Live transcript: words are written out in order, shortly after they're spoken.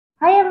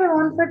Hi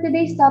everyone, for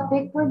today's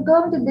topic, we're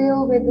going to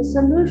deal with the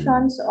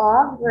solutions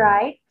of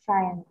right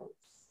triangles.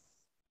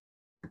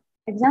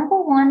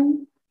 Example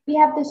 1, we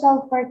have to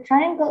solve for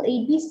triangle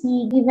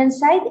ABC given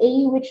side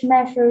A which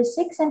measures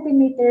 6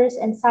 centimeters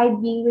and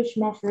side B which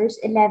measures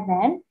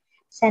 11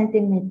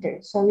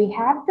 centimeters. So we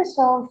have to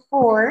solve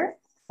for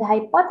the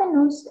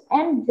hypotenuse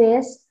and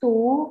these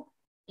two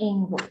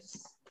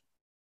angles.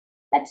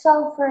 Let's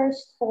solve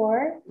first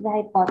for the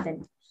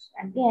hypotenuse.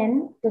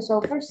 Again, to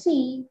solve for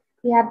C,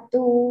 we have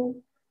to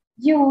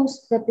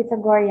use the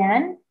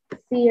Pythagorean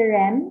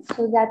theorem.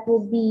 So that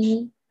will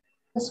be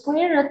the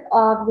square root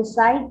of the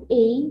side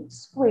A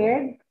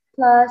squared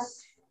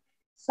plus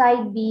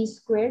side B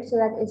squared. So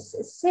that is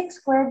 6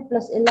 squared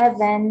plus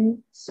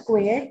 11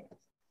 squared.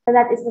 So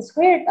that is the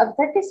square root of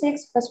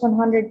 36 plus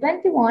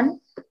 121,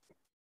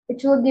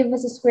 which will give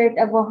us a square root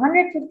of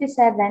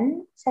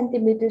 157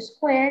 centimeters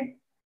squared,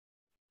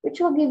 which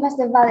will give us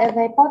the value of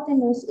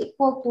hypotenuse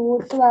equal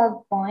to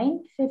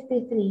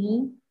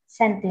 12.53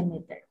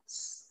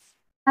 centimeters.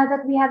 Now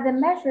that we have the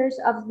measures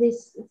of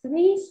these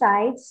three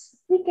sides,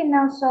 we can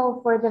now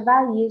solve for the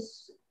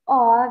values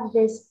of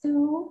these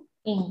two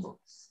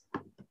angles.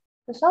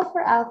 To solve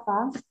for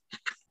alpha,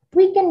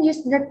 we can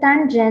use the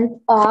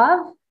tangent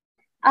of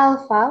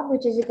alpha,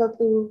 which is equal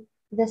to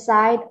the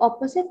side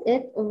opposite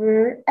it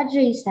over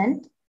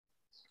adjacent.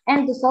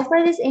 And to solve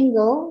for this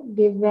angle,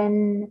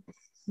 given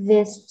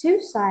these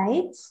two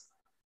sides,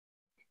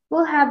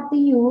 we'll have to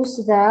use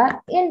the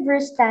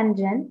inverse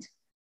tangent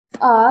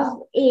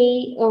of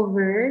A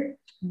over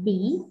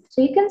B.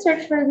 So you can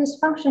search for this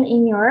function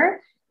in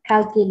your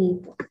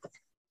calculator.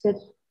 So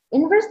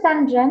inverse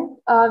tangent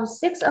of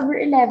 6 over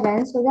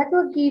 11, so that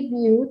will give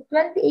you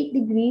 28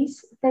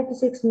 degrees,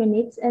 36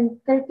 minutes, and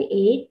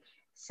 38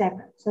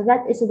 seconds. So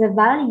that is the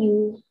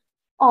value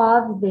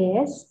of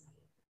this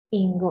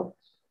angle.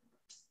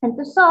 And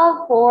to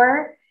solve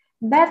for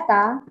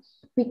beta,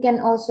 we can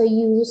also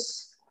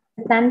use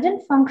the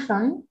tangent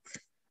function,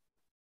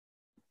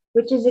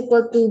 which is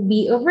equal to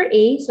B over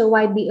A. So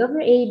why B over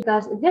A?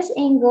 Because this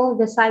angle,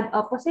 the side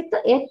opposite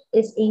to it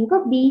is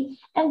angle B,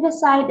 and the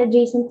side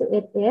adjacent to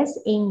it is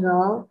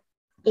angle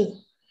A.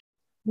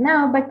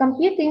 Now, by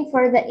computing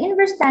for the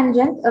inverse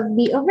tangent of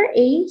B over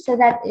A, so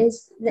that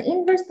is the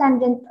inverse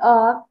tangent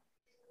of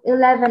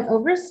 11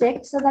 over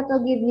 6, so that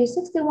will give you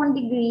 61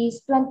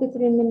 degrees,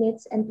 23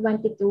 minutes, and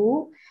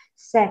 22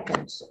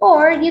 seconds.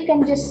 Or you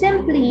can just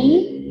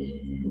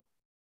simply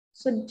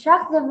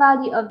subtract the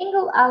value of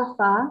angle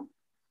alpha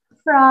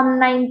from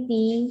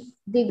 90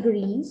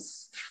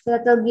 degrees. So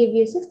that will give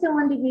you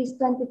 61 degrees,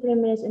 23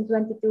 minutes, and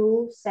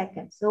 22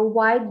 seconds. So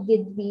why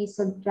did we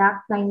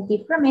subtract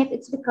 90 from it?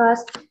 It's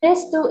because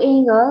these two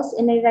angles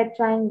in a right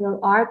triangle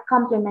are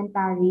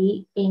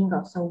complementary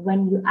angles. So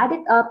when you add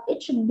it up,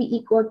 it should be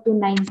equal to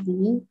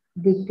 90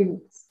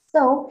 degrees.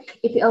 So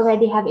if you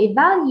already have a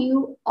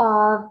value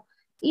of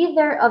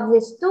either of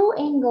these two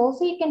angles,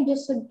 so you can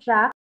just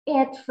subtract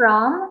it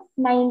from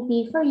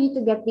 90 for you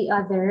to get the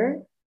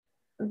other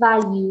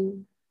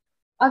value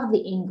of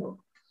the angle.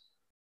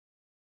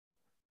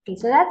 Okay,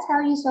 so that's how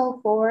you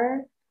solve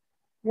for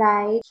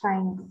right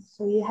triangles.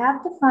 So you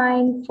have to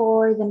find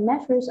for the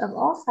measures of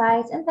all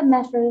sides and the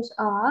measures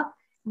of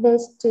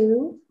these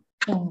two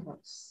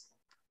angles.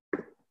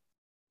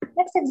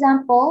 Next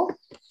example,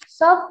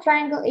 solve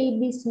triangle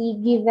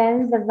ABC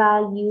given the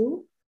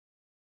value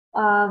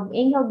of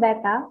angle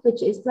beta,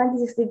 which is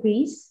 26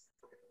 degrees,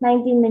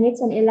 19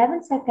 minutes, and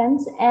 11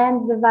 seconds,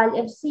 and the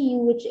value of C,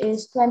 which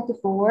is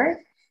 24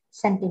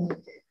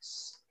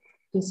 centimeters.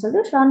 The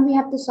solution, we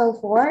have to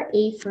solve for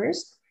A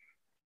first.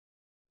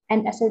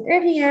 And as I said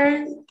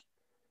earlier,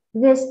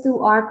 these two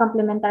are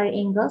complementary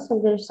angles, so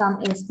their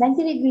sum is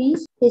 90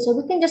 degrees. Okay, so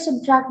we can just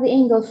subtract the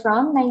angle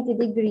from 90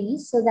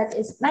 degrees. So that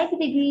is 90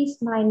 degrees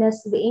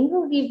minus the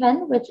angle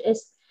given, which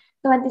is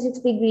 26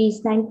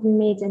 degrees, 19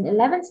 minutes, and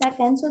 11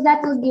 seconds. So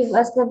that will give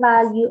us the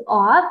value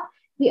of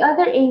the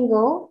other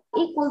angle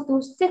equal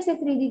to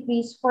 63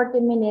 degrees, 40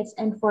 minutes,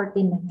 and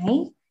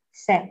 49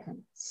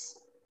 seconds.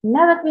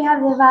 Now that we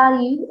have the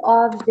value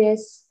of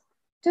these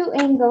two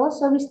angles,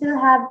 so we still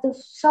have to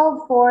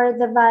solve for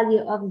the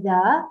value of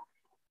the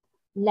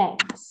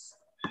lengths.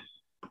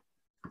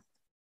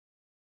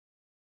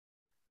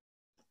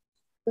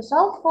 To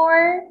solve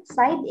for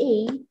side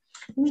A,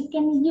 we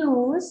can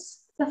use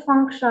the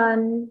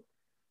function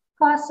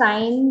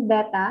cosine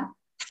beta,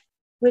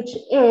 which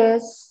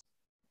is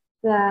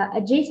the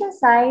adjacent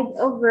side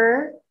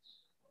over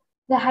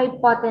the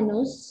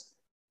hypotenuse.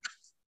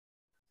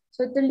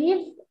 So to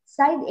leave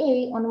side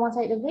A on one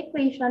side of the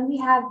equation, we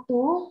have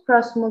to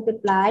cross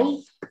multiply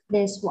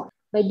this one.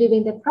 By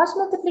doing the cross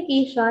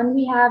multiplication,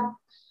 we have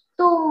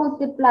to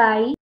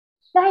multiply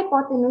the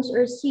hypotenuse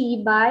or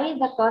C by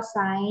the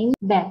cosine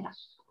beta.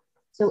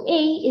 So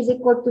A is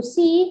equal to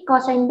C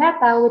cosine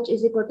beta, which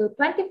is equal to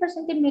 24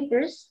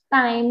 centimeters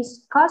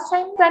times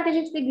cosine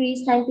 26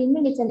 degrees, 19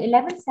 minutes, and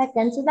 11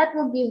 seconds. So that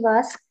will give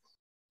us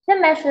the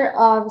measure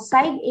of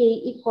side A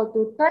equal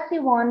to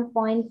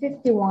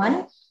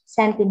 31.51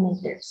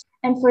 centimeters.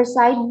 And for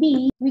side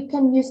B, we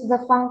can use the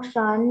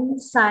function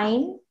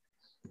sine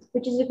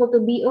which is equal to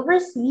B over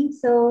C.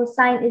 So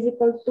sine is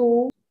equal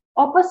to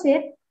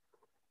opposite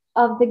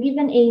of the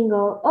given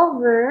angle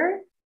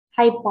over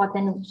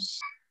hypotenuse.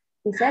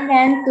 Okay, so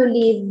again, to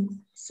leave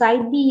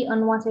side B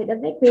on one side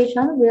of the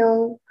equation,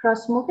 we'll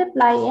cross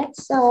multiply it.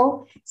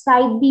 So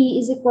side B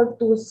is equal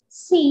to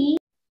C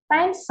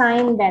times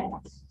sine beta.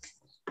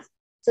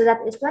 So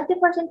that is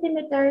 24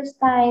 centimeters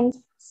times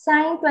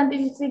sine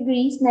 26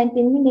 degrees,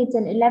 19 minutes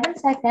and 11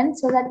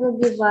 seconds. So that will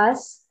give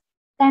us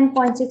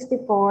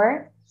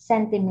 10.64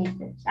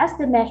 centimeters as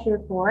the measure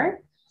for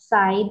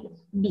side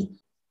B.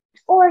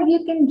 Or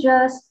you can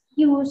just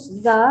use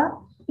the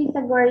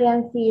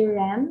Pythagorean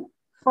theorem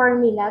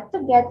formula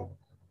to get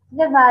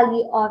the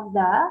value of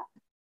the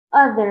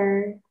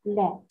other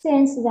leg,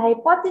 since the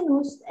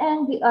hypotenuse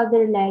and the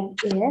other leg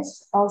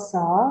is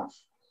also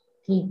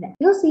given.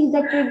 You'll see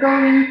that you're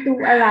going to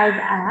arrive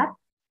at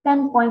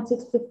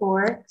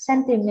 10.64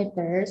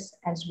 centimeters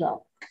as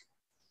well.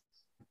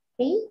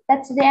 Okay,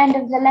 that's the end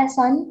of the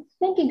lesson.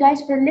 Thank you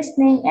guys for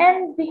listening,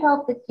 and we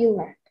hope that you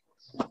learned.